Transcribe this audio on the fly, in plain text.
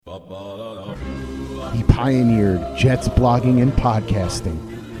He pioneered Jets blogging and podcasting.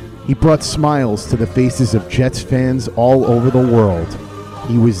 He brought smiles to the faces of Jets fans all over the world.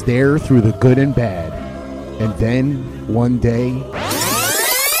 He was there through the good and bad. And then, one day,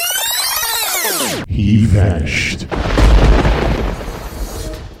 he vanished.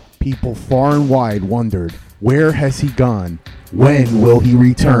 People far and wide wondered, where has he gone? When will he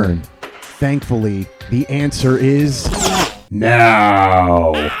return? Thankfully, the answer is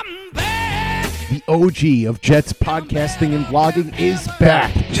now. The OG of Jets podcasting and blogging is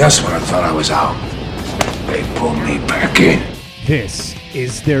back. Just when I thought I was out, they pulled me back in. This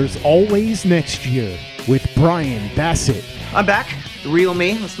is There's Always Next Year with Brian Bassett. I'm back. The real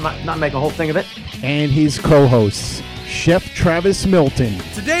me. Let's not make a whole thing of it. And his co-hosts, Chef Travis Milton.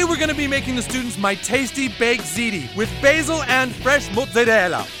 Today we're going to be making the students my tasty baked ziti with basil and fresh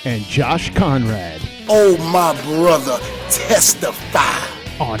mozzarella. And Josh Conrad. Oh, my brother, testify.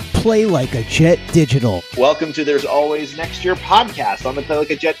 On Play Like a Jet Digital. Welcome to There's Always Next Year podcast on the Play Like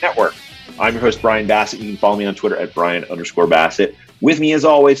a Jet Network. I'm your host, Brian Bassett. You can follow me on Twitter at Brian_Bassett. With me, as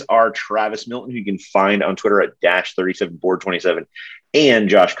always, are Travis Milton, who you can find on Twitter at _37board27, and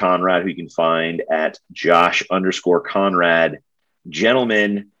Josh Conrad, who you can find at Josh_Conrad.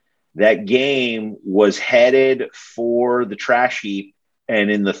 Gentlemen, that game was headed for the trash heap, and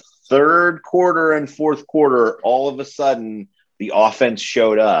in the third quarter and fourth quarter, all of a sudden, the offense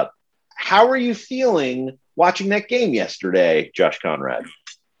showed up. How are you feeling watching that game yesterday, Josh Conrad?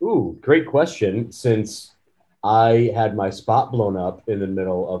 Ooh, great question, since I had my spot blown up in the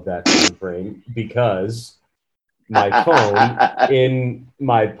middle of that time frame because my phone in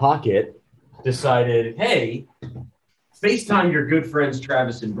my pocket decided, hey, FaceTime your good friends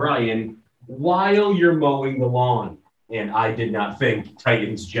Travis and Brian while you're mowing the lawn. And I did not think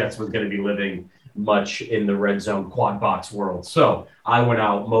Titans-Jets was going to be living much in the red zone quad box world. So I went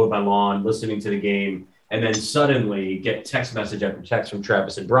out, mowed my lawn, listening to the game, and then suddenly get text message after text from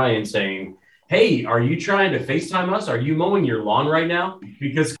Travis and Brian saying, hey, are you trying to FaceTime us? Are you mowing your lawn right now?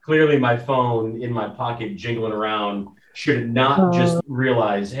 Because clearly my phone in my pocket jingling around should not just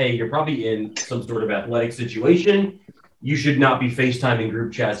realize, hey, you're probably in some sort of athletic situation. You should not be FaceTiming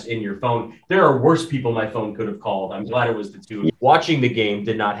group chats in your phone. There are worse people my phone could have called. I'm glad it was the two. Watching the game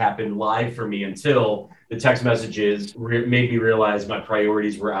did not happen live for me until the text messages made me realize my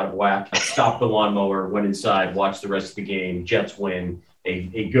priorities were out of whack. I stopped the lawnmower, went inside, watched the rest of the game. Jets win.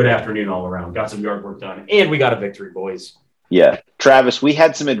 A good afternoon all around. Got some yard work done. And we got a victory, boys. Yeah. Travis, we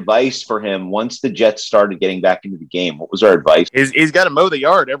had some advice for him once the Jets started getting back into the game. What was our advice? He's got to mow the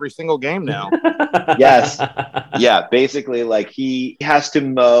yard every single game now. Yes. Yeah. Basically, like he has to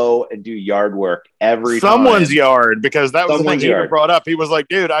mow and do yard work every someone's yard, because that was the thing he yard. Brought up. He was like,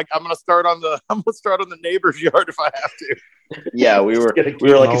 dude, I'm going to start on the neighbor's yard if I have to. Yeah, we were like,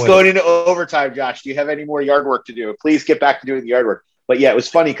 it's going into overtime, Josh. Do you have any more yard work to do? Please get back to doing the yard work. But yeah, it was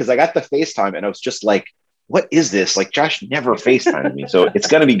funny because I got the FaceTime and I was just like, what is this? Like, Josh never FaceTimed me, so it's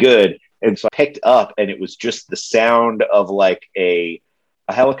going to be good. And so I picked up and it was just the sound of like a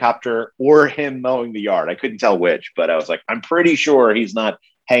helicopter or him mowing the yard. I couldn't tell which, but I was like, I'm pretty sure he's not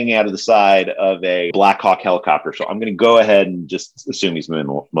hanging out of the side of a Black Hawk helicopter. So I'm going to go ahead and just assume he's mowing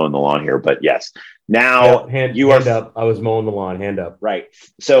the lawn here. But yes, now hand up. I was mowing the lawn, hand up. Right.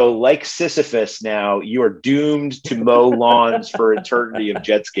 So like Sisyphus, now you are doomed to mow lawns for eternity of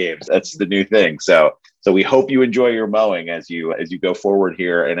Jets games. That's the new thing. So we hope you enjoy your mowing as you go forward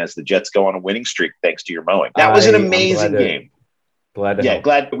here and as the Jets go on a winning streak thanks to your mowing. That was an amazing game. Glad.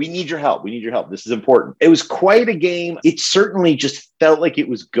 We need your help. This is important. It was quite a game. It certainly just felt like it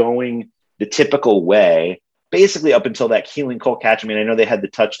was going the typical way, basically up until that Keelan Cole catch. I mean, I know they had the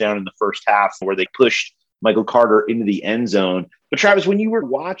touchdown in the first half where they pushed Michael Carter into the end zone. But Travis, when you were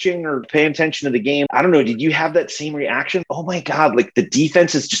watching or paying attention to the game, I don't know, did you have that same reaction? Oh my God, like the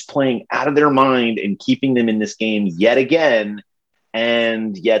defense is just playing out of their mind and keeping them in this game yet again.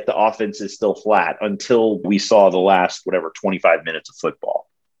 And yet the offense is still flat until we saw the last, 25 minutes of football.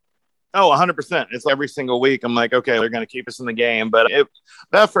 Oh, 100%. It's every single week. I'm like, okay, they're going to keep us in the game. But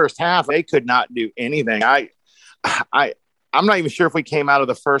that first half, they could not do anything. I'm not even sure if we came out of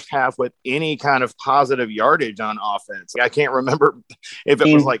the first half with any kind of positive yardage on offense. I can't remember if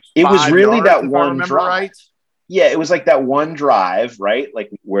it was like it was really yards, that one drive. Right? Yeah, it was like that one drive, right? Like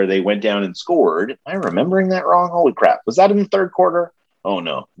where they went down and scored. Am I remembering that wrong? Holy crap. Was that in the third quarter? Oh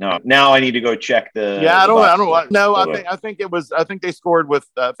no. Now I need to go check the. Yeah, I the don't box know. score. No, Hold on. I think it was. I think they scored with.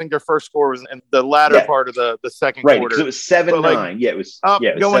 I think their first score was in the latter part of the second Right, quarter. because it was 7-9. Like, Yeah, it was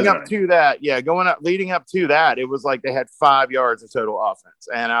going up 7-9. to that. Yeah, going up, leading up to that, it was like they had 5 yards of total offense,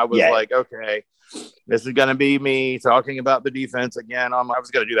 and I was like, okay, this is going to be me talking about the defense again. I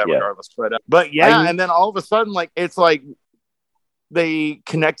was going to do that regardless, but yeah, and then all of a sudden, like it's like they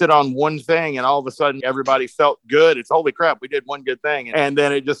connected on one thing, and all of a sudden everybody felt good. It's holy crap, we did one good thing, and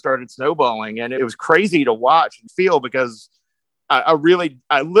then it just started snowballing, and it was crazy to watch and feel because I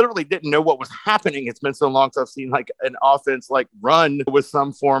literally didn't know what was happening. It's been so long since I've seen like an offense like run with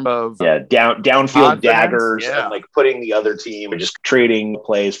some form of downfield confidence. daggers and like putting the other team and just trading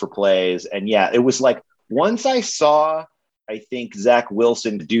plays for plays. And it was like once I saw, I think Zach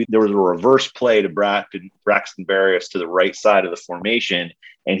Wilson there was a reverse play to Braxton Berrios to the right side of the formation,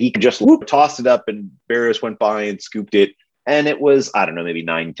 and he could just toss it up, and Berrios went by and scooped it. And it was, I don't know, maybe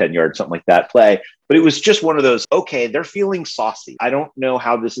 9-10 yards, something like that play. But it was just one of those, okay, they're feeling saucy. I don't know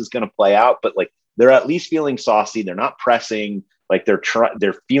how this is going to play out, but like they're at least feeling saucy. They're not pressing. Like they're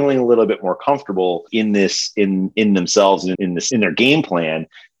feeling a little bit more comfortable in this, in themselves, in their game plan.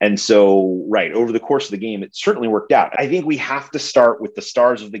 And so, right, over the course of the game, it certainly worked out. I think we have to start with the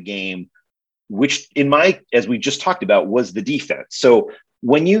stars of the game, which as we just talked about, was the defense. So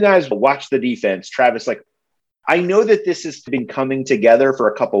when you guys watch the defense, Travis, like, I know that this has been coming together for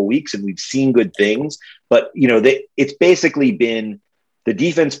a couple of weeks and we've seen good things, but it's basically been the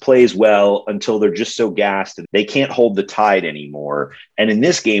defense plays well until they're just so gassed and they can't hold the tide anymore. And in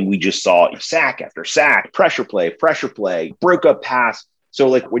this game, we just saw sack after sack, pressure play, broke up pass. So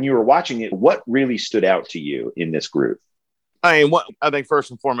like when you were watching it, what really stood out to you in this group? I mean, I think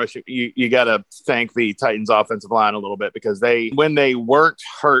first and foremost, you got to thank the Titans offensive line a little bit because when they weren't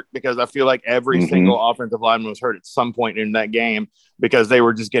hurt, because I feel like every single offensive lineman was hurt at some point in that game because they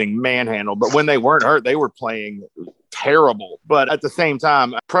were just getting manhandled. But when they weren't hurt, they were playing terrible. But at the same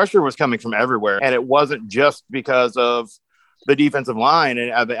time, pressure was coming from everywhere. And it wasn't just because of the defensive line.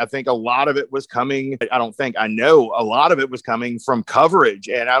 And I think a lot of it was coming. I know a lot of it was coming from coverage.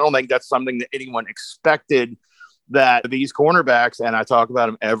 And I don't think that's something that anyone expected, that these cornerbacks, and I talk about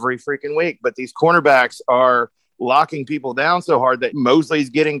them every freaking week, but these cornerbacks are locking people down so hard that Mosley's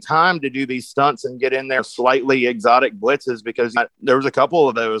getting time to do these stunts and get in there slightly exotic blitzes, because there was a couple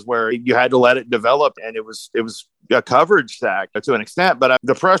of those where you had to let it develop, and it was a coverage sack to an extent. But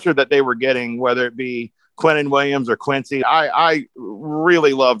the pressure that they were getting, whether it be Quentin Williams or Quincy, I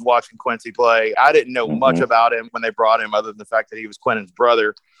really loved watching Quincy play. I didn't know much about him when they brought him, other than the fact that he was Quentin's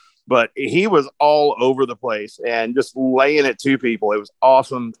brother. But he was all over the place and just laying it to people. It was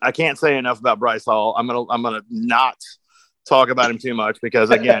awesome. I can't say enough about Bryce Hall. I'm gonna not talk about him too much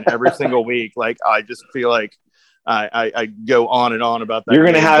because, again, every single week, like I just feel like I go on and on about that.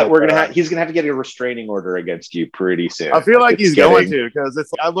 He's gonna have to get a restraining order against you pretty soon. I feel like he's going to,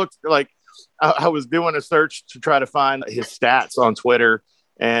 because I looked like I was doing a search to try to find his stats on Twitter.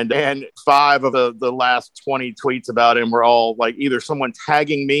 And 5 of the last 20 tweets about him were all like either someone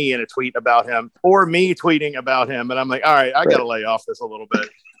tagging me in a tweet about him or me tweeting about him. And I'm like, all right, I got to lay off this a little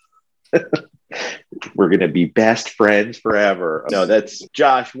bit. We're going to be best friends forever. No, that's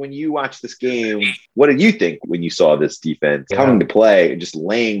Josh. When you watch this game, what did you think when you saw this defense coming to play and just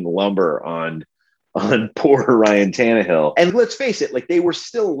laying lumber on poor Ryan Tannehill? And let's face it, like they were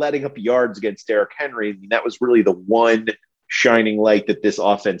still letting up yards against Derrick Henry. I mean, that was really the one shining light that this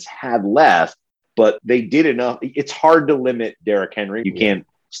offense had left, but they did enough. It's hard to limit Derrick Henry. You can't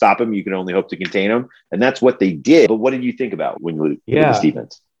stop him. You can only hope to contain him. And that's what they did. But what did you think about when you look at this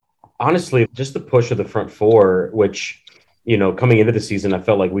defense? Honestly, just the push of the front four, which, coming into the season, I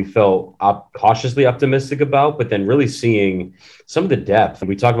felt like we felt cautiously optimistic about, but then really seeing some of the depth.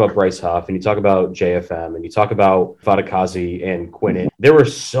 We talk about Bryce Huff, and you talk about JFM, and you talk about Fadakazi and Quinnen. There were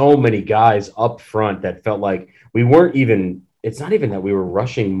so many guys up front that felt like we weren't even, it's not even that we were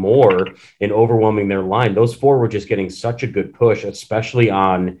rushing more and overwhelming their line. Those 4 were just getting such a good push, especially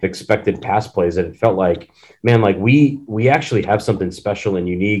on expected pass plays, that it felt like, man, like we actually have something special and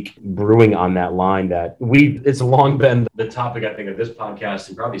unique brewing on that line that it's long been the topic, I think, of this podcast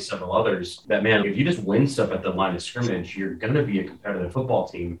and probably several others, that, man, if you just win stuff at the line of scrimmage, you're going to be a competitive football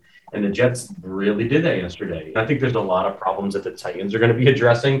team. And the Jets really did that yesterday. I think there's a lot of problems that the Titans are going to be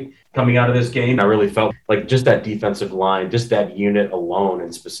addressing coming out of this game. I really felt like just that defensive line, just that unit alone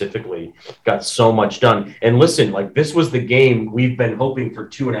and specifically got so much done. And listen, like this was the game we've been hoping for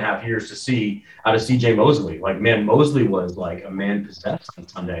 2.5 years to see out of CJ Mosley. Like, man, Mosley was like a man possessed on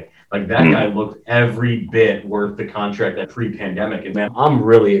Sunday. Like that guy looked every bit worth the contract that pre-pandemic. And man, I'm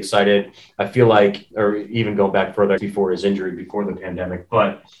really excited. I feel like, or even going back further before his injury, before the pandemic,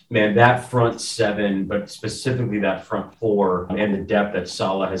 but man, that front seven, but specifically that front four and the depth that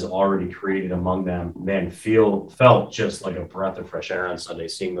Saleh has already created among them, man, felt just like a breath of fresh air on Sunday,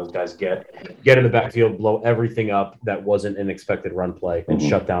 seeing those guys get in the backfield, blow everything up that wasn't an expected run play and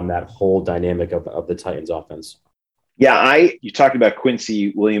shut down that whole dynamic of the Titans offense. Yeah, you talked about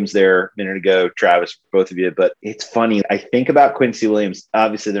Quincy Williams there a minute ago, Travis, both of you, but it's funny. I think about Quincy Williams.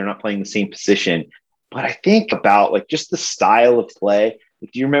 Obviously, they're not playing the same position, but I think about like just the style of play.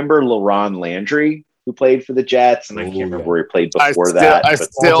 Like, do you remember LaRon Landry, who played for the Jets? And I can't remember where he played before that. I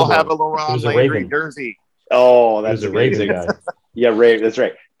still have a LaRon Landry jersey. Oh, that's amazing. Guy. Yeah, Raven, that's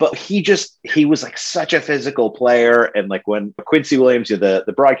right. But he was like such a physical player. And like when Quincy Williams,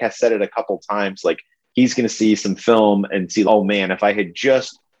 the broadcast said it a couple times, like, he's going to see some film and see, oh man, if I had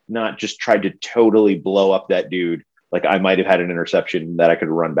not tried to totally blow up that dude, like I might have had an interception that I could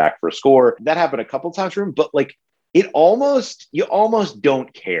run back for a score. That happened a couple times for him, but like you almost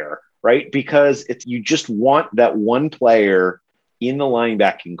don't care, right? Because you just want that one player in the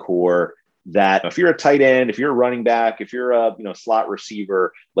linebacking core that if you're a tight end, if you're a running back, if you're a slot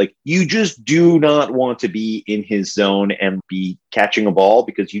receiver, like you just do not want to be in his zone and be catching a ball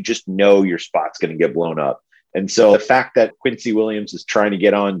because you just know your spot's going to get blown up. And so the fact that Quincy Williams is trying to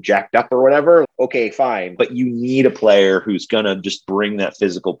get on jacked up or whatever, okay, fine. But you need a player who's going to just bring that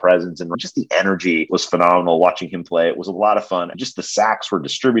physical presence, and just the energy was phenomenal watching him play. It was a lot of fun. Just the sacks were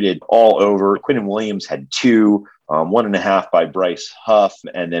distributed all over. Quinnen Williams had 2, 1.5 by Bryce Huff,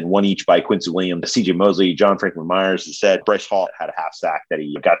 and then 1 each by Quincy Williams. CJ Mosley, John Franklin Myers said Bryce Hall had a half sack that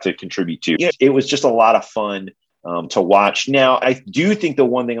he got to contribute to. It was just a lot of fun to watch. Now, I do think the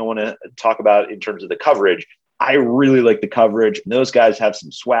one thing I want to talk about in terms of the coverage, I really like the coverage. And those guys have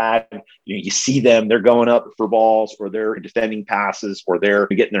some swag. You see them, they're going up for balls, or they're defending passes, or they're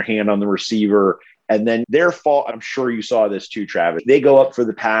getting their hand on the receiver. And then their fault, I'm sure you saw this too, Travis. They go up for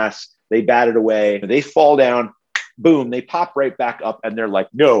the pass, they bat it away, they fall down, boom, they pop right back up, and they're like,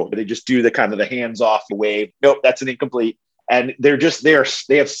 no. They just do the kind of the hands off wave. Nope, that's an incomplete. And they're just there.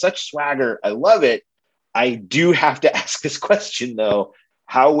 They have such swagger. I love it. I do have to ask this question, though.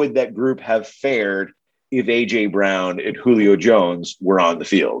 How would that group have fared if A.J. Brown and Julio Jones were on the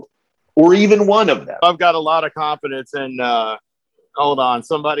field, or even one of them? I've got a lot of confidence in hold on.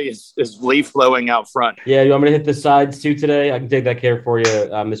 Somebody is leaf flowing out front. Yeah, you want me to hit the sides too today? I can take that care for you,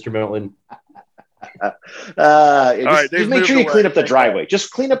 Mr. Milton. Just make sure you clean up the driveway.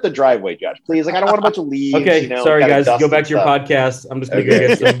 Just clean up the driveway, Josh, please. Like, I don't want a bunch of leaves. Okay, sorry guys. Go back to your podcast. I'm just going to go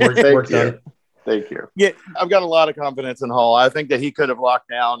get some work done. Thank you. Yeah, I've got a lot of confidence in Hall. I think that he could have locked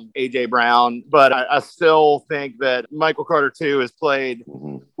down A.J. Brown, but I still think that Michael Carter, too, has played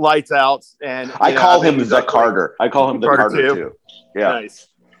lights out. And I call him the Carter. I call him the Carter, too. Yeah. Nice.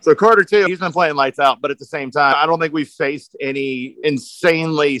 So Carter, too, he's been playing lights out, but at the same time, I don't think we've faced any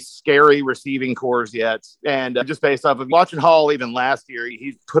insanely scary receiving cores yet. And just based off of watching Hall even last year,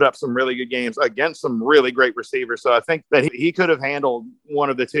 he's put up some really good games against some really great receivers. So I think that he could have handled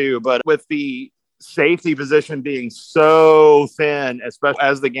one of the two, but with the safety position being so thin, especially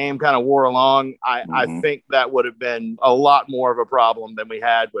as the game kind of wore along, I think that would have been a lot more of a problem than we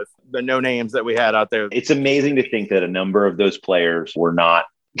had with the no names that we had out there. It's amazing to think that a number of those players were not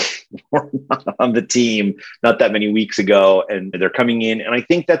on the team not that many weeks ago, and they're coming in. And I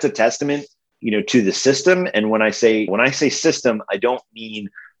think that's a testament, to the system. And when I say system, I don't mean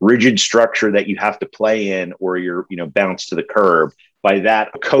rigid structure that you have to play in or you're, bounced to the curb. By that,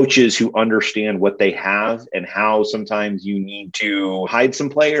 coaches who understand what they have and how sometimes you need to hide some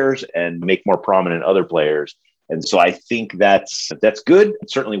players and make more prominent other players. And so I think that's good.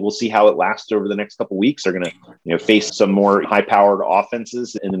 Certainly we'll see how it lasts over the next couple of weeks. They're going to, face some more high-powered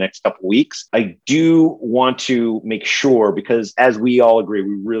offenses in the next couple of weeks. I do want to make sure, because as we all agree,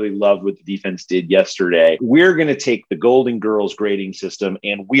 we really loved what the defense did yesterday. We're going to take the Golden Girls grading system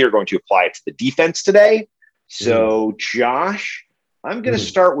and we are going to apply it to the defense today. So Josh, I'm going to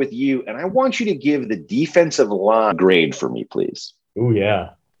start with you, and I want you to give the defensive line grade for me, please. Oh,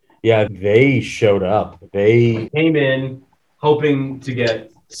 yeah. Yeah, they showed up. They came in hoping to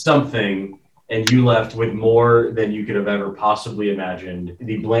get something, and you left with more than you could have ever possibly imagined.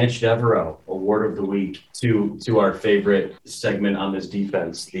 The Blanche Devereaux Award of the Week to our favorite segment on this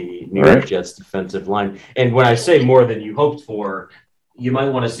defense, the New York Jets defensive line. And when I say more than you hoped for, you might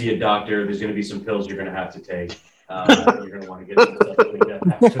want to see a doctor. There's going to be some pills you're going to have to take. You're going to want to get some stuff cleaned up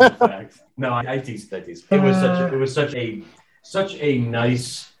after the fact. No, I tease. It was such a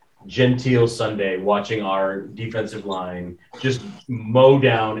nice, genteel Sunday watching our defensive line just mow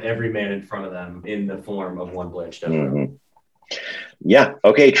down every man in front of them in the form of one Blanche Devereaux. Mm-hmm. Yeah.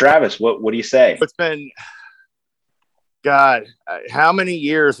 Okay, Travis, what do you say? It's been, God, how many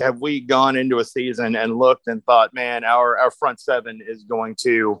years have we gone into a season and looked and thought, man, our front seven is going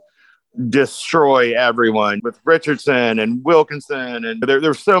to destroy everyone with Richardson and Wilkinson, and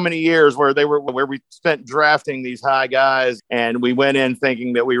there's so many years where we spent drafting these high guys, and we went in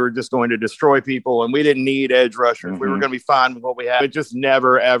thinking that we were just going to destroy people, and we didn't need edge rushers. We were going to be fine with what we had. It just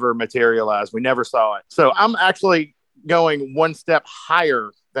never ever materialized. We never saw it. So I'm actually going one step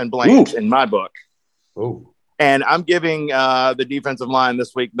higher than Blanche in my book. And I'm giving the defensive line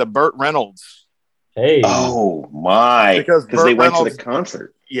this week the Burt Reynolds. Hey. Oh my! Because they went to the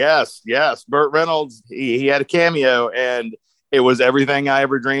concert. Yes. Burt Reynolds, he had a cameo, and it was everything I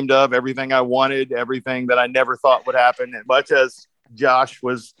ever dreamed of, everything I wanted, everything that I never thought would happen. And much as Josh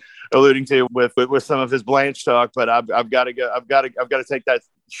was alluding to with some of his Blanche talk, but I've got to take that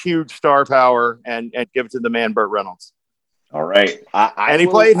huge star power and give it to the man Burt Reynolds. All right, he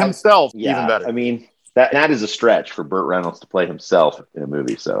played himself even better. I mean, that is a stretch for Burt Reynolds to play himself in a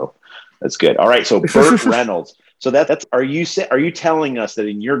movie, so that's good. All right, so Burt Reynolds. So that's are you telling us that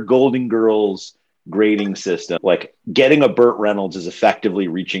in your Golden Girls grading system, like getting a Burt Reynolds is effectively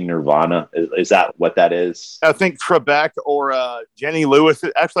reaching nirvana? Is that what that is? I think Trebek or Jenny Lewis.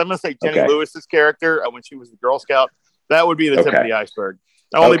 Actually, I'm going to say Jenny Lewis's character when she was the Girl Scout. That would be the tip of the iceberg.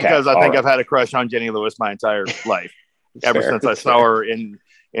 Only because I think I've had a crush on Jenny Lewis my entire life, ever since I saw her in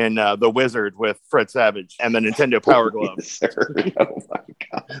The Wizard with Fred Savage and the Nintendo Power Glove. Oh my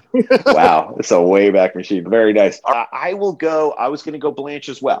God. Wow. It's a way back machine. Very nice. I was going to go Blanche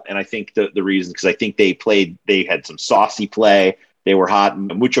as well. And I think the reason, because I think they had some saucy play. They were hot.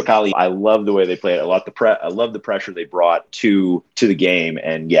 Mucho Cali. I love the way they played. I love the pressure they brought to the game,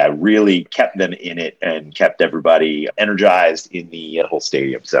 and really kept them in it and kept everybody energized in the whole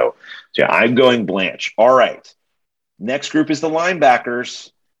stadium. So I'm going Blanche. All right. Next group is the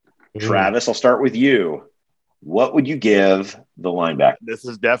linebackers. Travis, I'll start with you. What would you give the linebacker? This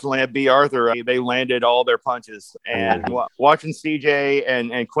is definitely a B. Arthur. They landed all their punches. And watching CJ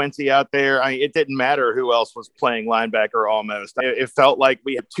and Quincy out there, it didn't matter who else was playing linebacker almost. It felt like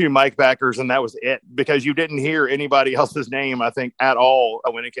we had two Mike backers, and that was it, because you didn't hear anybody else's name, I think, at all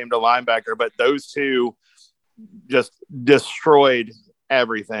when it came to linebacker. But those two just destroyed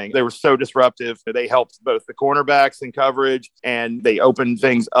everything. They were so disruptive. They helped both the cornerbacks in coverage, and they opened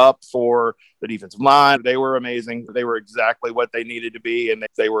things up for the defensive line. They were amazing. They were exactly what they needed to be, and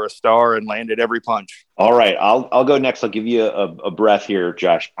they were a star and landed every punch. All right, I'll go next. I'll give you a breath here,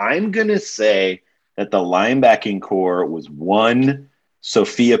 Josh. I'm going to say that the linebacking core was one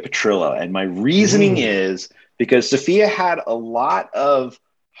Sophia Petrillo, and my reasoning is because Sophia had a lot of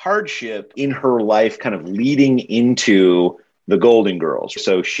hardship in her life kind of leading into the Golden Girls.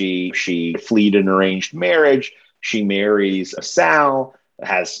 So she fled an arranged marriage. She marries Sal,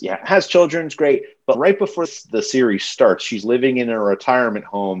 has children. It's great. But right before the series starts, she's living in a retirement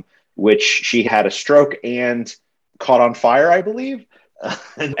home, which she had a stroke and caught on fire, I believe.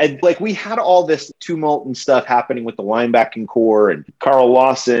 And we had all this tumult and stuff happening with the linebacking core and Carl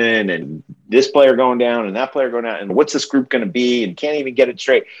Lawson and this player going down and that player going out. And what's this group going to be? And can't even get it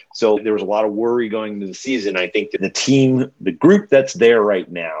straight. So there was a lot of worry going into the season. I think that the group that's there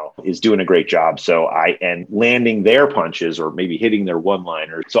right now is doing a great job. And landing their punches or maybe hitting their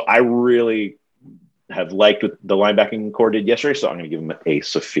one-liners. So I really have liked what the linebacking core did yesterday. So I'm going to give them a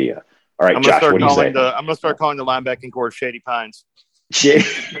Sophia. All right, Josh, what do you say? I'm going to start calling the linebacking core Shady Pines.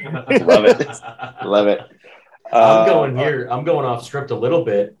 Love it. I'm going off script a little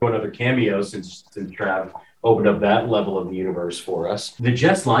bit. Another cameo since Trav opened up that level of the universe for us. The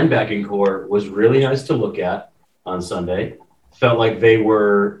Jets linebacking core was really nice to look at on Sunday. Felt like they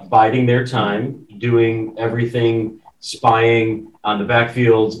were biding their time, doing everything, spying on the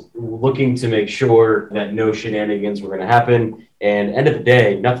backfield, looking to make sure that no shenanigans were going to happen. And end of the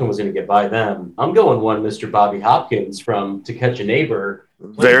day, nothing was going to get by them. I'm going one Mr. Bobby Hopkins from To Catch a Neighbor.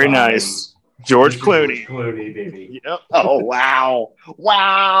 Very nice. George Clooney. Clooney, baby. Yep. Oh, wow.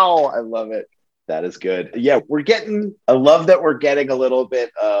 I love it. That is good. Yeah, I love that we're getting a little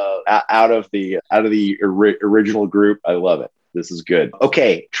bit out of the original group. I love it. This is good.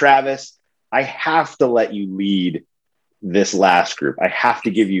 Okay, Travis, I have to let you lead this last group. I have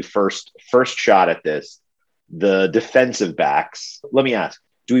to give you first shot at this. The defensive backs. Let me ask,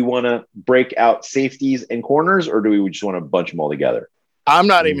 do we want to break out safeties and corners, or do we just want to bunch them all together? I'm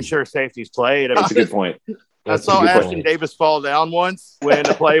not even sure safety's played. That's a good point. I saw Ashton Davis fall down once when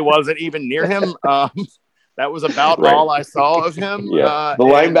the play wasn't even near him. That was about all I saw of him. Yeah. The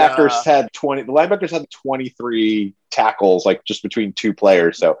linebackers had 20. The linebackers had 23 tackles, like just between two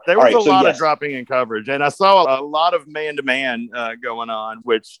players. So there was a lot of dropping in coverage, and I saw a lot of man-to-man going on,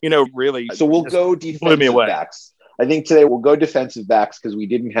 which really. So we'll go defensive backs. I think today we'll go defensive backs because we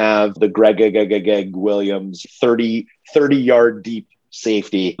didn't have the Greg Williams 30-yard deep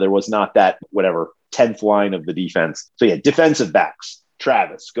safety. There was not that 10th line of the defense. So yeah, defensive backs.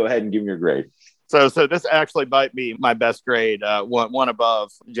 Travis, go ahead and give me your grade. So this actually might be my best grade, one above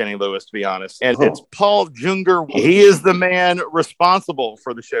Jenny Lewis, to be honest. And it's Paul Junger. He is the man responsible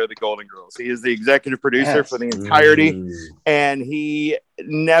for the show, The Golden Girls. He is the executive producer for the entirety, and he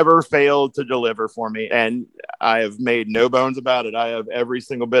never failed to deliver for me. And I have made no bones about it. I have every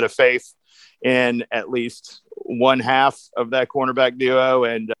single bit of faith in at least one half of that cornerback duo,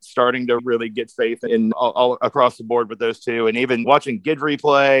 and starting to really get faith in all across the board with those two. And even watching Guidry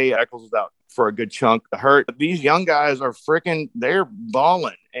play, Eccles was out for a good chunk hurt. These young guys are they're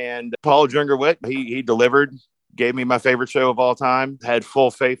balling. And Paul Jungerwitt, he delivered, gave me my favorite show of all time, had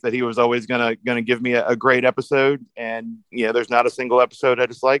full faith that he was always gonna give me a great episode. And there's not a single episode I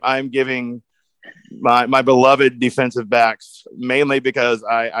dislike. I'm giving my beloved defensive backs, mainly because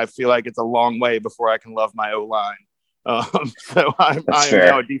I feel like it's a long way before I can love my O-line. So I am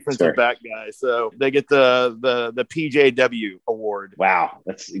now a defensive back guy. So they get the PJW award. Wow,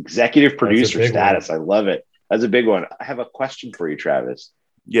 that's executive producer status. I love it. That's a big one. I have a question for you, Travis.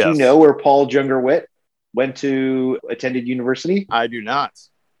 Yes. Do you know where Paul Jungerwitt attended university? I do not.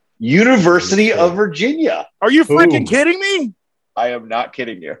 University of Virginia. Are you freaking kidding me? I am not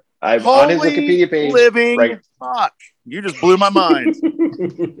kidding you. I'm on his Wikipedia page. Fuck. You just blew my mind.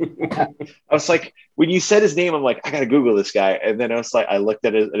 I was like, when you said his name, I'm like, I got to Google this guy. And then I was like, I looked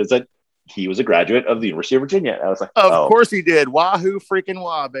at it and it said he was a graduate of the University of Virginia. I was like, of course he did. Wahoo freaking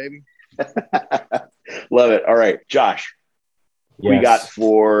wah, baby. Love it. All right, Josh, what we got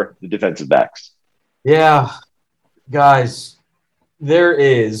for the defensive backs? Yeah, guys, there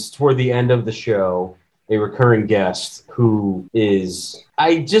is, toward the end of the show, a recurring guest who is,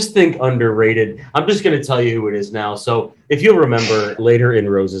 I just think, underrated. I'm just going to tell you who it is now. So if you'll remember, later in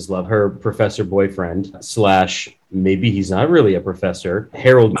Rose's Love, her professor boyfriend / maybe he's not really a professor,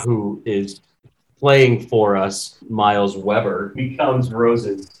 Harold, who is playing for us, Miles Weber, becomes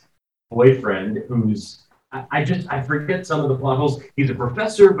Rose's boyfriend, who's, I forget some of the plot holes. He's a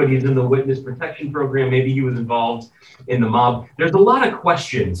professor, but he's in the witness protection program. Maybe he was involved in the mob. There's a lot of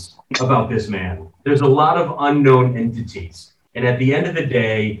questions about this man. There's a lot of unknown entities. And at the end of the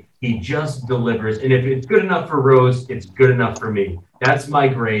day, he just delivers. And if it's good enough for Rose, it's good enough for me. That's my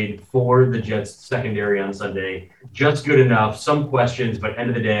grade for the Jets secondary on Sunday. Just good enough. Some questions, but end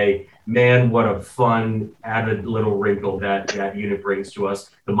of the day, man, what a fun added little wrinkle that unit brings to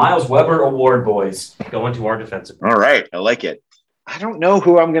us. The Miles Weber Award, boys, going to our defensive. All right. I like it. I don't know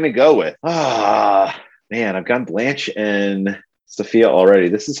who I'm going to go with. Man, I've gone Blanche and Sophia already.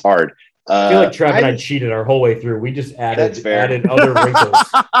 This is hard. I feel like Trev and I cheated our whole way through. We just added other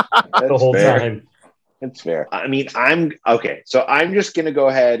wrinkles the whole time. That's fair. I mean, so I'm just going to go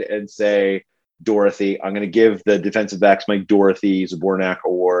ahead and say Dorothy. I'm going to give the defensive backs Mike Dorothy Zabornak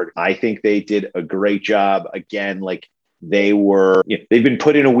Award. I think they did a great job. Again, they've been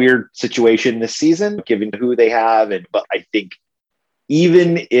put in a weird situation this season, given who they have. But I think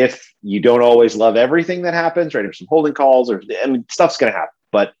even if you don't always love everything that happens, right? There's some holding calls stuff's going to happen.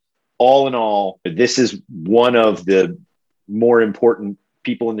 But all in all, this is one of the more important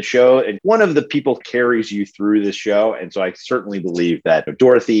people in the show, and one of the people carries you through this show. And so I certainly believe that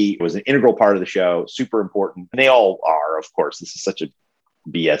Dorothy was an integral part of the show, super important. And they all are, of course. This is such a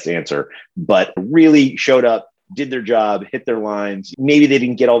BS answer, but really showed up, did their job, hit their lines. Maybe they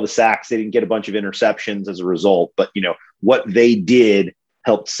didn't get all the sacks. They didn't get a bunch of interceptions as a result, but what they did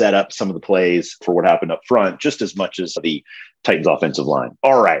helped set up some of the plays for what happened up front, just as much as the Titans offensive line.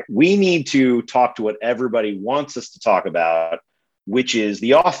 All right. We need to talk to what everybody wants us to talk about, which is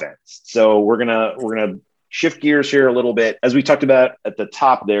the offense. So we're gonna shift gears here a little bit. As we talked about at the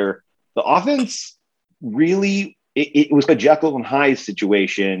top there, the offense really, it was a Jekyll and Hyde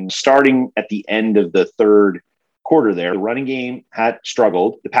situation starting at the end of the third quarter there. The running game had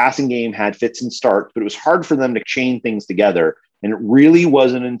struggled. The passing game had fits and starts, but it was hard for them to chain things together. And it really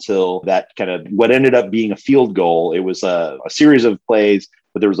wasn't until that kind of what ended up being a field goal. It was a series of plays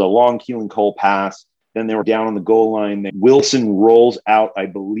but there was a long Keelan Cole pass. Then they were down on the goal line. Wilson rolls out, I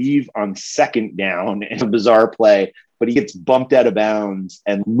believe, on second down in a bizarre play, but he gets bumped out of bounds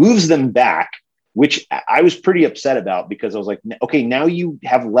and moves them back, which I was pretty upset about because I was like, okay, now you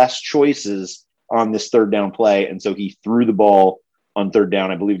have less choices on this third down play. And so he threw the ball on third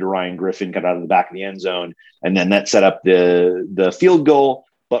down, I believe, to Ryan Griffin, got out of the back of the end zone. And then that set up the field goal.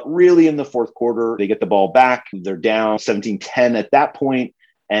 But really in the fourth quarter, they get the ball back. They're down 17-10 at that point,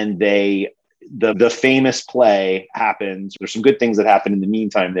 and the famous play happens. There's some good things that happen in the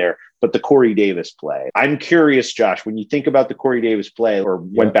meantime there, but the Corey Davis play. I'm curious, Josh, when you think about the Corey Davis play or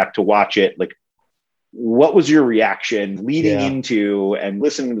went back to watch it, like, what was your reaction leading into and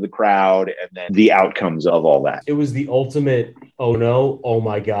listening to the crowd and then the outcomes of all that? It was the ultimate, oh no, oh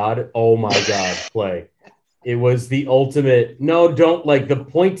my God play. It was the ultimate, no, don't, like, the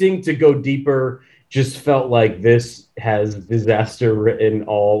pointing to go deeper just felt like this has disaster written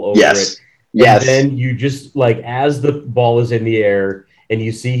all over it. Yes. And then you just, like, as the ball is in the air and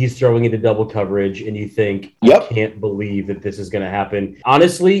you see he's throwing into double coverage and you think, I can't believe that this is going to happen.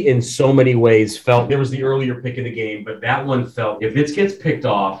 Honestly, in so many ways, felt there was the earlier pick of the game, but that one felt, if it gets picked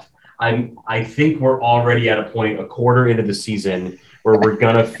off, I think we're already at a point, a quarter into the season, where we're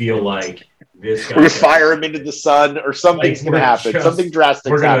going to feel like this guy. We're going to fire him into the sun or something's going to happen. Something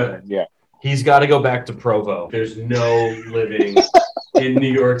drastic's happening. Yeah. He's got to go back to Provo. There's no living in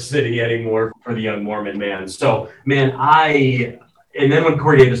New York City anymore for the young Mormon man. So, man, and then when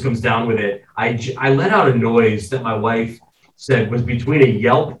Corey Davis comes down with it, I let out a noise that my wife said was between a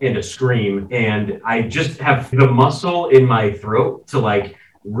yelp and a scream. And I just have the muscle in my throat to, like,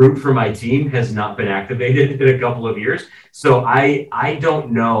 root for my team has not been activated in a couple of years. So I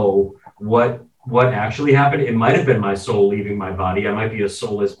don't know what actually happened. It might have been my soul leaving my body. I might be a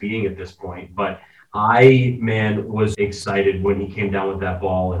soulless being at this point, but I was excited when he came down with that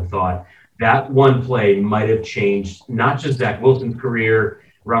ball and thought that one play might have changed not just Zach Wilson's career,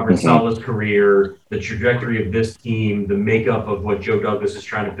 Robert Saleh's career, the trajectory of this team, the makeup of what Joe Douglas is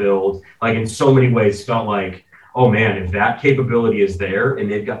trying to build. Like, in so many ways felt like, oh man, if that capability is there and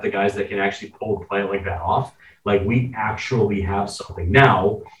they've got the guys that can actually pull a play like that off, like, we actually have something.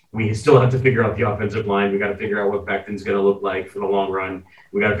 Now, we still have to figure out the offensive line. We got to figure out what Becton's going to look like for the long run.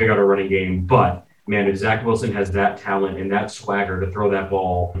 We got to figure out a running game. But, man, if Zach Wilson has that talent and that swagger to throw that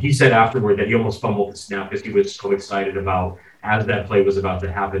ball, he said afterward that he almost fumbled the snap because he was so excited about, as that play was about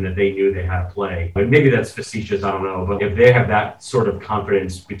to happen, that they knew they had to play. But maybe that's facetious, I don't know. But if they have that sort of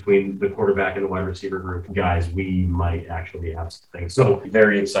confidence between the quarterback and the wide receiver group, guys, we might actually have something. So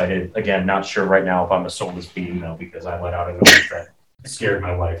very excited. Again, not sure right now if I'm a soulless being, though, because I let out a noise that scared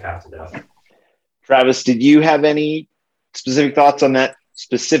my wife half to death. Travis, did you have any specific thoughts on that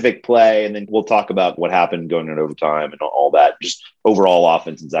specific play? And then we'll talk about what happened going into overtime and all that, just overall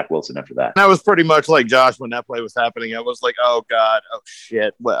offense and Zach Wilson after that. And I was pretty much like Josh when that play was happening. I was like, oh God, oh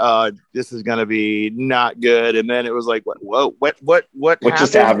shit, this is going to be not good. And then it was like, what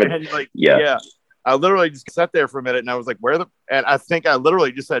just happened? And like, yeah. I literally just sat there for a minute and I was like, and I think I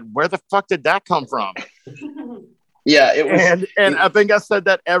literally just said, where the fuck did that come from? Yeah, it was. And I think I said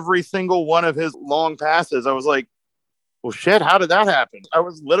that every single one of his long passes. I was like, well, shit, how did that happen? I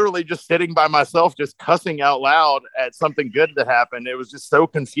was literally just sitting by myself, just cussing out loud at something good that happened. It was just so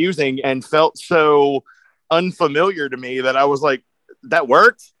confusing and felt so unfamiliar to me that I was like, that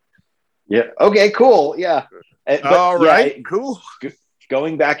worked? Yeah. Okay, cool. Yeah. All right, cool.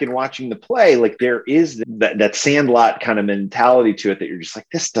 Going back and watching the play, like, there is that Sandlot kind of mentality to it that you're just like,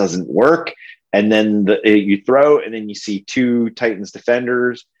 this doesn't work. And then you throw, and then you see two Titans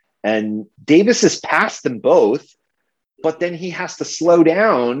defenders, and Davis has passed them both, but then he has to slow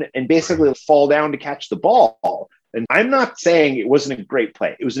down and basically fall down to catch the ball. And I'm not saying it wasn't a great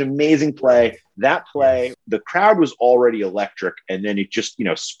play. It was an amazing play. That play, the crowd was already electric, and then it just,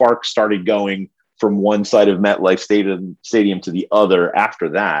 sparks started going from one side of MetLife Stadium to the other after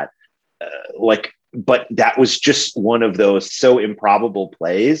that. But that was just one of those so improbable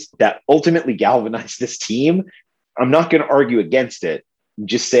plays that ultimately galvanized this team. I'm not going to argue against it. I'm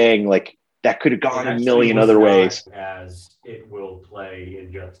just saying, like, that could have gone a million other ways. As it will play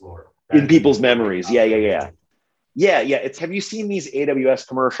in Jets lore. In people's memories. Yeah. Have you seen these AWS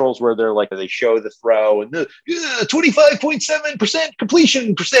commercials where they're like, they show the throw and the 25.7%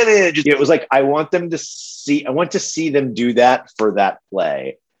 completion percentage? It was like, I want to see them do that for that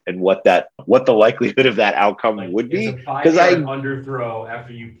play. And what the likelihood of that outcome would be, because I underthrow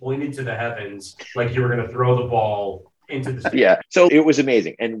after you pointed to the heavens like you were going to throw the ball into the yeah. So it was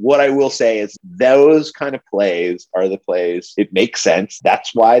amazing. And what I will say is those kind of plays are the plays. It makes sense.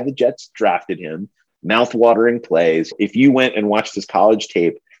 That's why the Jets drafted him. mouth-watering plays. If you went and watched his college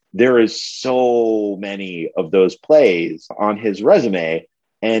tape, there is so many of those plays on his resume.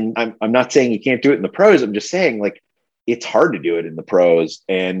 And I'm not saying he can't do it in the pros. I'm just saying, like, it's hard to do it in the pros.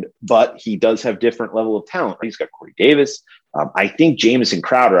 But he does have different level of talent. He's got Corey Davis. I think Jamison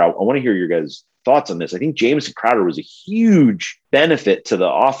Crowder, I want to hear your guys' thoughts on this. I think Jamison Crowder was a huge benefit to the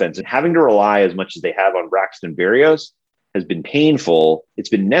offense, and having to rely as much as they have on Braxton Berrios has been painful. It's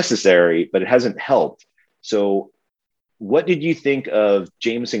been necessary, but it hasn't helped. So what did you think of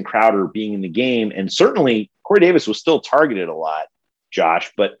Jamison Crowder being in the game? And certainly Corey Davis was still targeted a lot,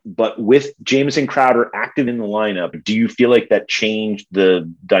 Josh, but with Jamison Crowder active in the lineup, do you feel like that changed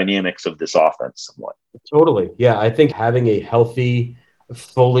the dynamics of this offense somewhat? Totally. Yeah. I think having a healthy,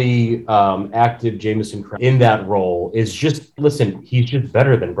 fully active Jamison Crowder in that role is just, listen, he's just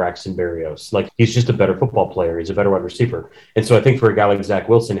better than Braxton Berrios. Like, he's just a better football player. He's a better wide receiver. And so I think for a guy like Zach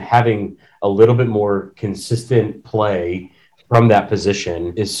Wilson, having a little bit more consistent play from that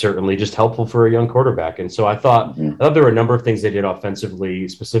position is certainly just helpful for a young quarterback. And so I thought there were a number of things they did offensively,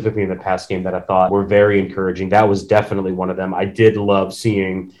 specifically in the pass game, that I thought were very encouraging. That was definitely one of them. I did love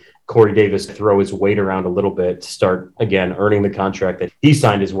seeing Corey Davis throw his weight around a little bit to start, again, earning the contract that he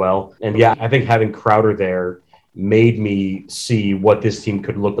signed as well. And yeah, I think having Crowder there made me see what this team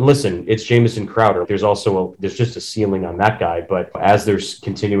could look. And listen, it's Jamison Crowder. There's just a ceiling on that guy. But as they're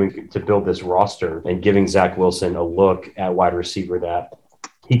continuing to build this roster and giving Zach Wilson a look at wide receiver that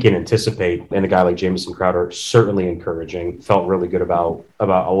he can anticipate, and a guy like Jamison Crowder, certainly encouraging. Felt really good about a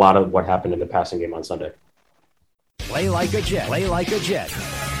lot of what happened in the passing game on Sunday. Play like a Jet. Play like a Jet.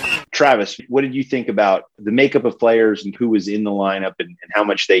 Travis, what did you think about the makeup of players and who was in the lineup and how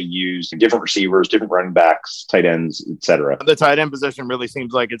much they used different receivers, different running backs, tight ends, etc.? The tight end position really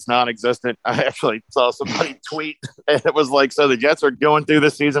seems like it's non-existent. I actually saw somebody tweet, and it was like, so the Jets are going through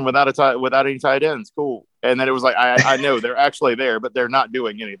this season without any tight ends. Cool. And then it was like, I know they're actually there, but they're not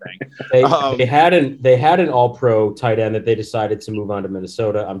doing anything. They had an all-pro tight end that they decided to move on to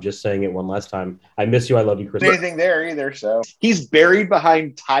Minnesota. I'm just saying it one last time. I miss you. I love you, Chris. Anything there either. So he's buried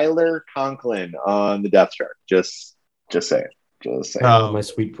behind Tyler Conklin on the depth chart. Just saying. Oh, my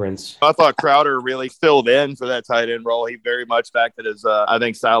sweet prince. I thought Crowder really filled in for that tight end role. He very much acted as, I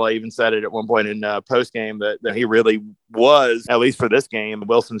think Salah even said it at one point in post game that he really was, at least for this game,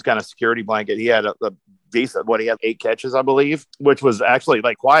 Wilson's kind of security blanket. He had a decent, he had 8 catches, I believe, which was actually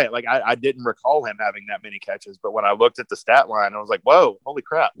like quiet. Like I didn't recall him having that many catches, but when I looked at the stat line, I was like, whoa, holy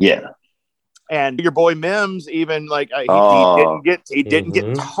crap. Yeah. And your boy Mims, even like he didn't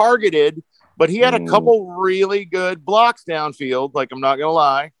get targeted, but he had a couple really good blocks downfield. Like, I'm not going to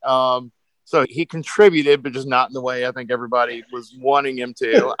lie. So he contributed, but just not in the way I think everybody was wanting him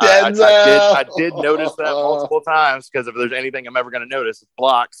to. I did notice that multiple times, because if there's anything I'm ever going to notice, it's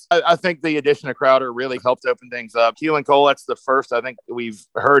blocks. I think the addition of Crowder really helped open things up. Keelan Cole, that's the first I think we've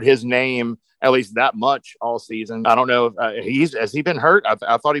heard his name at least that much all season. I don't know if has he been hurt?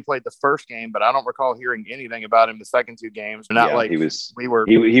 I thought he played the first game, but I don't recall hearing anything about him the second 2 games. He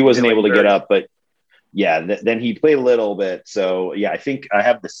wasn't able to get up, but yeah, then he played a little bit. So yeah, I think I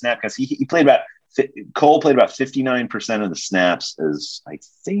have the snap because he played Cole played about 59% of the snaps, as I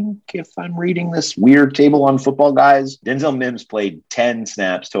think, if I'm reading this weird table on Football Guys. Denzel Mims played 10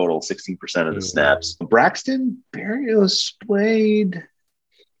 snaps total, 16% of the snaps. Braxton Berrios played.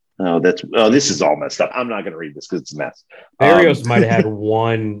 This is all messed up. I'm not going to read this because it's a mess. Berrios might have had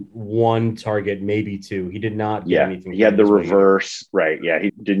one target, maybe 2. He did not get anything. He had the reverse, right? Yeah,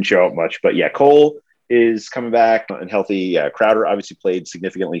 he didn't show up much, but yeah, Cole is coming back and healthy. Crowder obviously played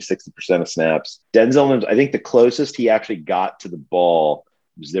significantly, 60% of snaps. Denzel, I think the closest he actually got to the ball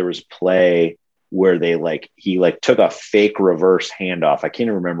was there was a play where he took a fake reverse handoff. I can't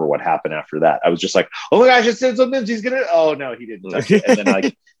even remember what happened after that. I was just like, oh my gosh, it's Denzel Mims. He's gonna. Oh no, he didn't touch it. And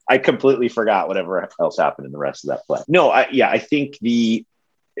then I completely forgot whatever else happened in the rest of that play. No, I think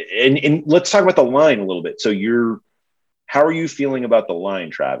and let's talk about the line a little bit. So how are you feeling about the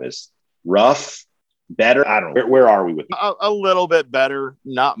line, Travis? Rough? Better? I don't know. Where are we with that? A little bit better,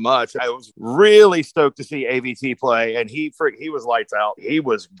 not much. I was really stoked to see AVT play, and he was lights out. He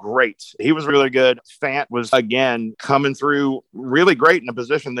was great. He was really good. Fant was, again, coming through really great in a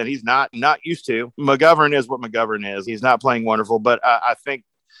position that he's not used to. McGovern is what McGovern is. He's not playing wonderful, but I think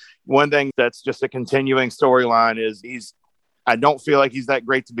one thing that's just a continuing storyline is I don't feel like he's that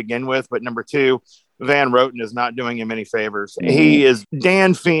great to begin with, but number 2, Van Roten is not doing him any favors.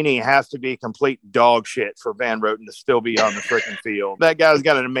 Dan Feeney has to be complete dog shit for Van Roten to still be on the freaking field. That guy's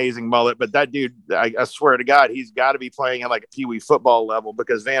got an amazing mullet, but that dude, I swear to God, he's got to be playing at like a Pee Wee football level,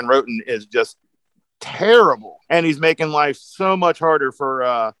 because Van Roten is just terrible. And he's making life so much harder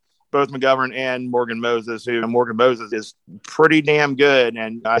for both McGovern and Morgan Moses, who Morgan Moses is pretty damn good.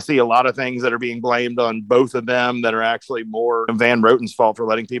 And I see a lot of things that are being blamed on both of them that are actually more Van Roten's fault for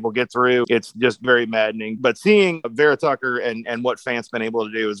letting people get through. It's just very maddening. But seeing Vera Tucker and what Fant's been able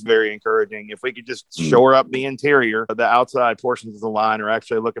to do is very encouraging. If we could just shore up the interior, the outside portions of the line are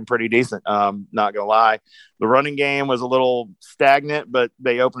actually looking pretty decent. Not going to lie. The running game was a little stagnant, but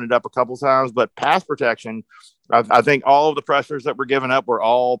they opened it up a couple times. But pass protection, I think all of the pressures that were given up were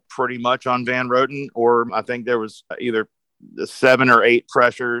all pretty much on Van Roten, or I think there was either 7 or 8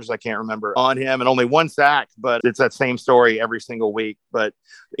 pressures, I can't remember, on him, and only 1 sack, but it's that same story every single week. But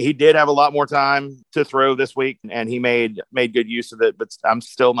he did have a lot more time to throw this week, and he made good use of it, but I'm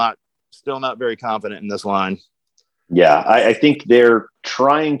still not very confident in this line. Yeah, I think they're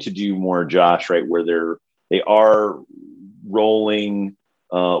trying to do more, Josh, right, where they are rolling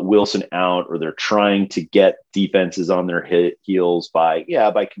Wilson out, or they're trying to get defenses on their heels by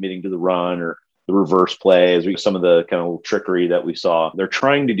committing to the run or the reverse plays, some of the kind of trickery that we saw. They're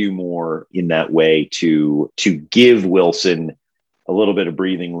trying to do more in that way to give Wilson a little bit of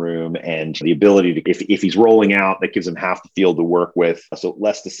breathing room and the ability to, if he's rolling out, that gives him half the field to work with. So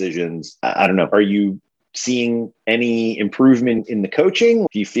less decisions. I don't know. Are you seeing any improvement in the coaching?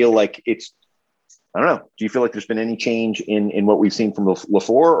 Do you feel like I don't know. Do you feel like there's been any change in what we've seen from LaFleur,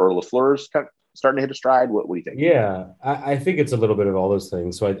 or LaFleur's starting to hit a stride? What do you think? Yeah, I think it's a little bit of all those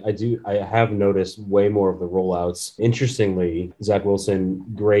things. So I have noticed way more of the rollouts. Interestingly, Zach Wilson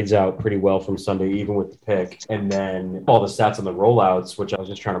grades out pretty well from Sunday, even with the pick. And then all the stats on the rollouts, which I was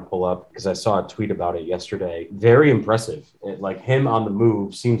just trying to pull up because I saw a tweet about it yesterday. Very impressive. Like him on the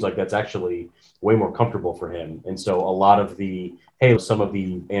move seems like that's actually way more comfortable for him. And so a lot of some of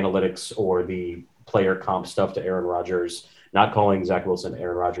the analytics or the player comp stuff to Aaron Rodgers, not calling Zach Wilson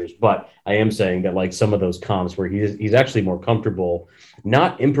Aaron Rodgers, but I am saying that like some of those comps where he's actually more comfortable,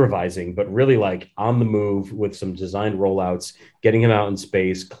 not improvising, but really like on the move with some designed rollouts, getting him out in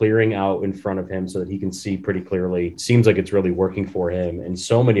space, clearing out in front of him so that he can see pretty clearly. Seems like it's really working for him. And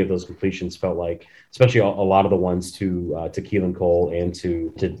so many of those completions felt like, especially a lot of the ones to Keelan Cole and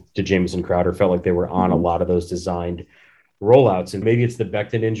to Jamison Crowder, felt like they were on a lot of those designed rollouts. And maybe it's the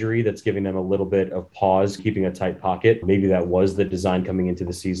Becton injury that's giving them a little bit of pause, keeping a tight pocket. Maybe that was the design coming into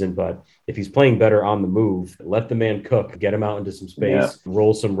the season. But if he's playing better on the move, let the man cook, get him out into some space,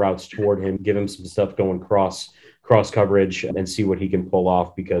 roll some routes toward him, give him some stuff going cross coverage, and see what he can pull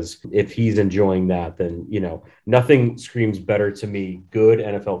off. Because if he's enjoying that, then, nothing screams better to me, good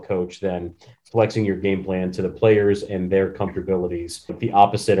NFL coach, than flexing your game plan to the players and their comfortabilities, the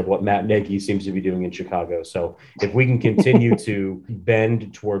opposite of what Matt Nagy seems to be doing in Chicago. So if we can continue to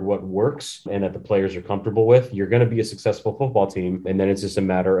bend toward what works and that the players are comfortable with, you're going to be a successful football team. And then it's just a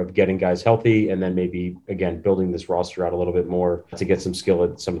matter of getting guys healthy and then maybe, again, building this roster out a little bit more to get some skill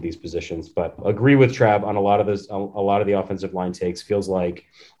at some of these positions. But agree with Trav on a lot of the offensive line takes. Feels like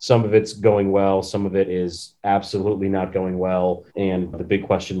some of it's going well, some of it is absolutely not going well. And the big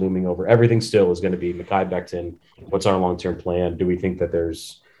question looming over everything still is going to be Mekhi Becton. What's our long-term plan? Do we think that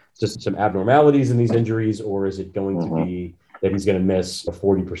there's just some abnormalities in these injuries, or is it going to be that he's going to miss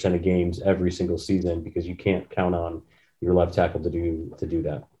 40% of games every single season because you can't count on your left tackle to do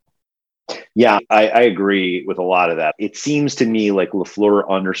that? Yeah, I agree with a lot of that. It seems to me like LaFleur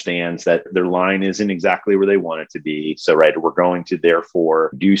understands that their line isn't exactly where they want it to be. So, we're going to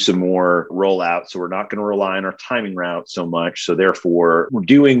therefore do some more rollouts. So we're not going to rely on our timing route so much. So therefore, we're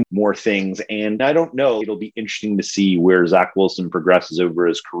doing more things. And I don't know, it'll be interesting to see where Zach Wilson progresses over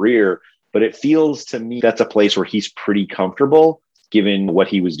his career. But it feels to me that's a place where he's pretty comfortable, given what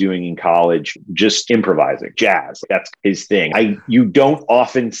he was doing in college, just improvising, jazz. That's his thing. You don't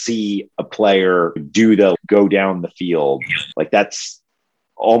often see a player do the go down the field. Like that's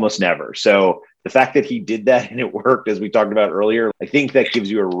almost never. So the fact that he did that and it worked, as we talked about earlier, I think that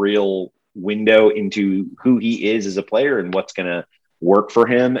gives you a real window into who he is as a player and what's going to work for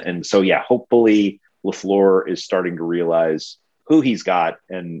him. And so, hopefully LaFleur is starting to realize who he's got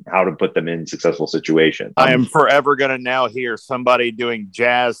and how to put them in successful situations. I am forever going to now hear somebody doing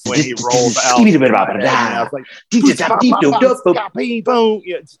jazz when he rolls out. It's going to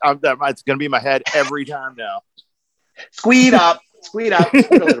be in my head every time now. Squeed up. Yep.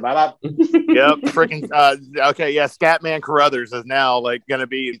 Freaking. Okay. Yeah. Scatman Carruthers is now like going to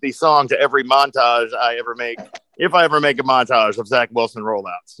be the song to every montage I ever make. If I ever make a montage of Zach Wilson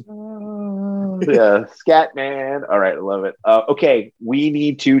rollouts. Yeah. Scatman. All right. I love it. Okay. We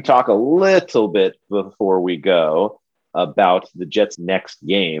need to talk a little bit before we go about the Jets' next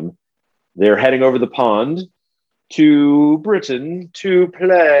game. They're heading over the pond to Britain to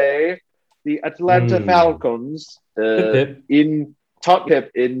play the Atlanta Falcons in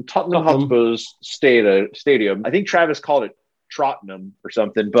Tottenham Hotspur's stadium. I think Travis called it Tottenham or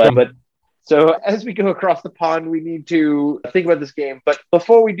something, but so as we go across the pond, we need to think about this game. But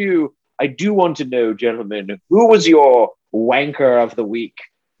before we do, I do want to know, gentlemen, who was your wanker of the week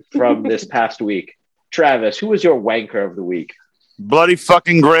from this past week? Travis, who was your wanker of the week? Bloody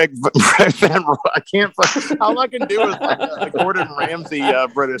fucking Greg Van. I can't. All I can do is Gordon Ramsay,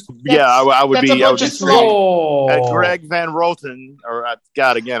 British. Yeah, I would be. Greg Van Rolton. Or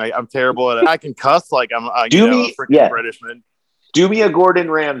God, again, I'm terrible at it. I can cuss like I'm a freaking Britishman. Do me a Gordon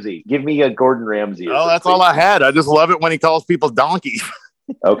Ramsay. Give me a Gordon Ramsay. Oh, that's all I had. I just love it when he calls people donkeys.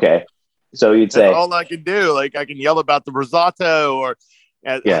 Okay, so you'd say that's all I can do. Like I can yell about the risotto or.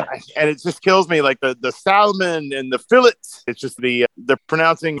 And it just kills me, like the salmon and the fillets. It's just the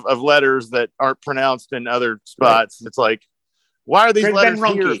pronouncing of letters that aren't pronounced in other spots. Right. It's like, why are these letters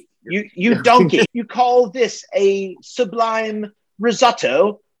here? You donkey! You call this a sublime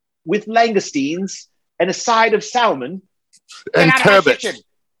risotto with langoustines and a side of salmon and turbot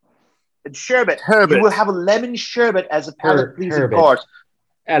and sherbet. You will have a lemon sherbet as a palate-pleasing course.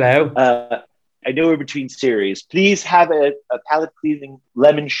 Hello. I know we're between series. Please have a palate-pleasing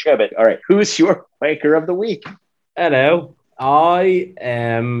lemon sherbet. All right. Who's your wanker of the week? Hello. I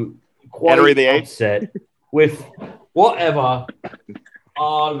am quite Henry VIII. upset with whatever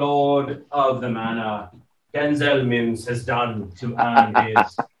our Lord of the Manor, Denzel Mims, has done to earn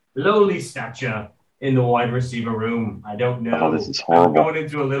his lowly stature in the wide receiver room. I don't know. Oh, this is horrible. I'm going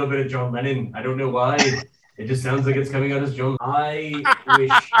into a little bit of John Lennon. I don't know why. It just sounds like it's coming out as John. I wish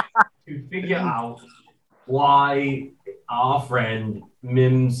to figure out why our friend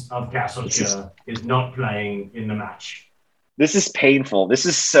Mims of Castleshire is not playing in the match. This is painful. This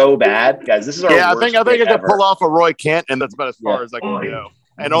is so bad, guys. This is our worst I think I could pull off a Roy Kent, and that's about as far as I can go.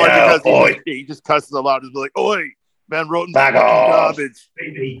 And only because he just cusses a lot. Just be like, "Oi, Van Roten, back off, garbage,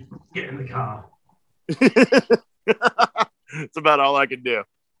 baby, get in the car." It's about all I can do.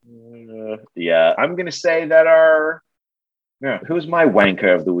 I'm gonna say that who's my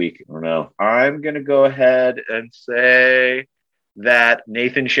wanker of the week? I don't know. I'm gonna go ahead and say that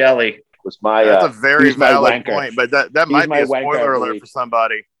Nathan Shelley was my. That's a very valid point, but that might be a spoiler alert for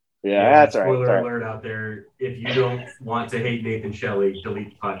somebody. Yeah, that's all right. Spoiler alert out there. If you don't want to hate Nathan Shelley, delete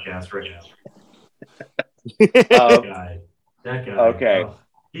the podcast right now. That guy. Okay.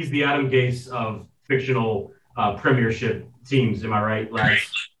 He's the Adam Gase of fictional premiership teams. Am I right,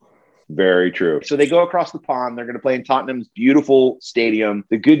 lads? Very true. So they go across the pond. They're going to play in Tottenham's beautiful stadium.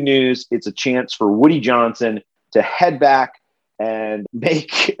 The good news, it's a chance for Woody Johnson to head back and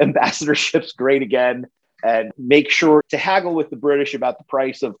make ambassadorships great again and make sure to haggle with the British about the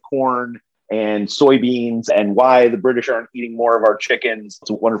price of corn and soybeans and why the British aren't eating more of our chickens. It's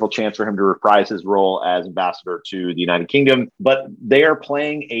a wonderful chance for him to reprise his role as ambassador to the United Kingdom. But they are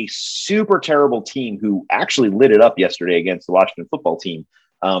playing a super terrible team who actually lit it up yesterday against the Washington football team.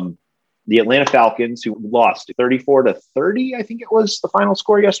 The Atlanta Falcons, who lost 34-30, I think it was the final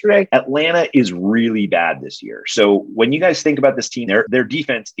score yesterday. Atlanta is really bad this year. So when you guys think about this team, their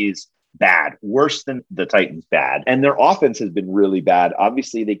defense is bad, worse than the Titans bad. And their offense has been really bad.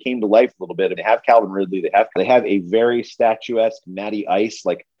 Obviously, they came to life a little bit. They have Calvin Ridley. They have a very statuesque Matty Ice,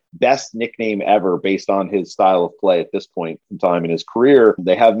 like best nickname ever based on his style of play at this point in time in his career.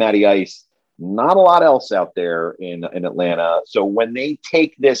 They have Matty Ice. Not a lot else out there in Atlanta. So when they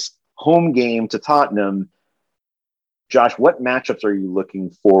take this home game to Tottenham, Josh, what matchups are you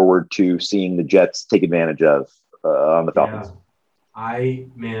looking forward to seeing the Jets take advantage of on the Falcons?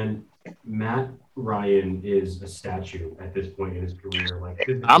 Matt Ryan is a statue at this point in his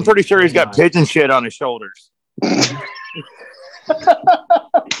career. I'm pretty sure he's got pigeon shit on his shoulders.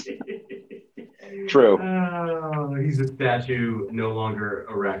 True. He's a statue no longer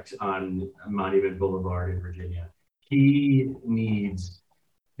erect on Monument Boulevard in Virginia. He needs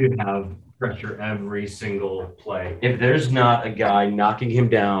to have pressure every single play. If there's not a guy knocking him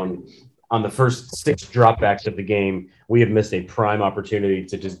down on the first 6 dropbacks of the game, we have missed a prime opportunity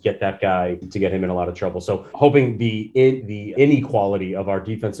to just get that guy, to get him in a lot of trouble. So hoping the inequality of our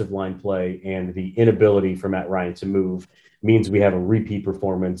defensive line play and the inability for Matt Ryan to move means we have a repeat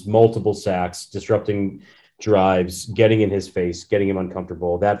performance, multiple sacks, disrupting drives, getting in his face, getting him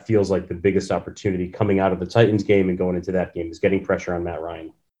uncomfortable. That feels like the biggest opportunity coming out of the Titans game and going into that game is getting pressure on Matt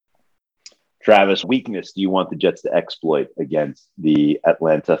Ryan. Travis, weakness do you want the Jets to exploit against the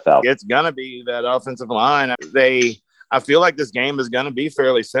Atlanta Falcons? It's going to be that offensive line. I feel like this game is going to be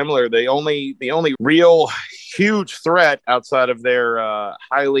fairly similar. The only real huge threat outside of their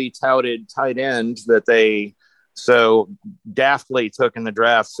highly touted tight end that they so daftly took in the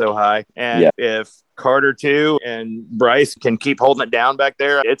draft so high. And if Carter too and Bryce can keep holding it down back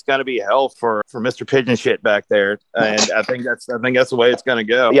there, it's going to be hell for Mr. Pigeon Shit back there. And I think that's the way it's going to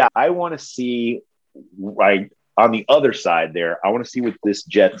go. Yeah, I want to see on the other side there. I want to see with this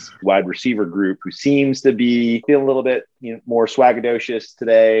Jets wide receiver group, who seems to be feeling a little bit more swagadocious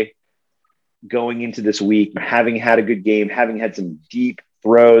today, going into this week, having had a good game, having had some deep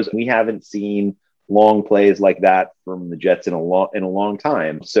throws. We haven't seen long plays like that from the Jets in a long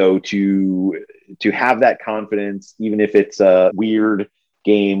time. So to have that confidence, even if it's a weird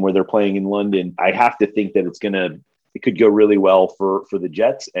game where they're playing in London, I have to think that it could go really well for the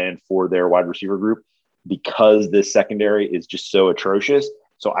Jets and for their wide receiver group, because this secondary is just so atrocious.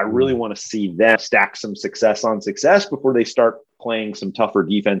 So I really want to see them stack some success on success before they start playing some tougher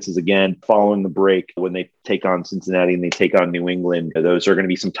defenses again following the break when they take on Cincinnati and they take on New England. Those are going to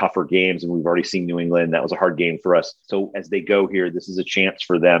be some tougher games, and we've already seen New England. That was a hard game for us. So as they go here, this is a chance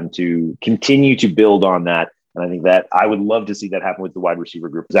for them to continue to build on that. And I think that I would love to see that happen with the wide receiver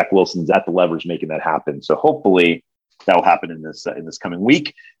group. Zach Wilson's at the levers making that happen. So hopefully that will happen in this coming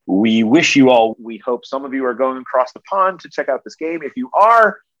week. We wish you all, we hope some of you are going across the pond to check out this game. If you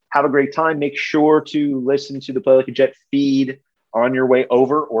are, have a great time. Make sure to listen to the Play Like a Jet feed on your way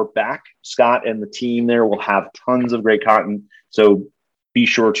over or back. Scott and the team there will have tons of great content. So be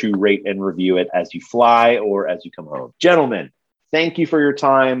sure to rate and review it as you fly or as you come home. Gentlemen, thank you for your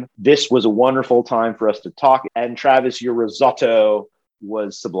time. This was a wonderful time for us to talk. And Travis, your risotto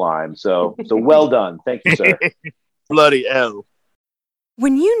was sublime. So well done. Thank you, sir. Bloody hell.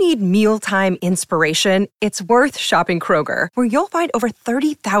 When you need mealtime inspiration, it's worth shopping Kroger, where you'll find over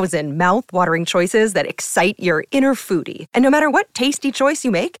 30,000 mouth-watering choices that excite your inner foodie. And no matter what tasty choice you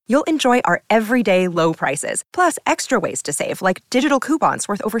make, you'll enjoy our everyday low prices, plus extra ways to save, like digital coupons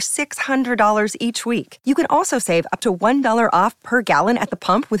worth over $600 each week. You can also save up to $1 off per gallon at the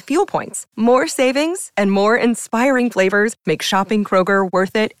pump with fuel points. More savings and more inspiring flavors make shopping Kroger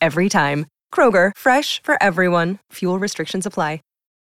worth it every time. Kroger, fresh for everyone. Fuel restrictions apply.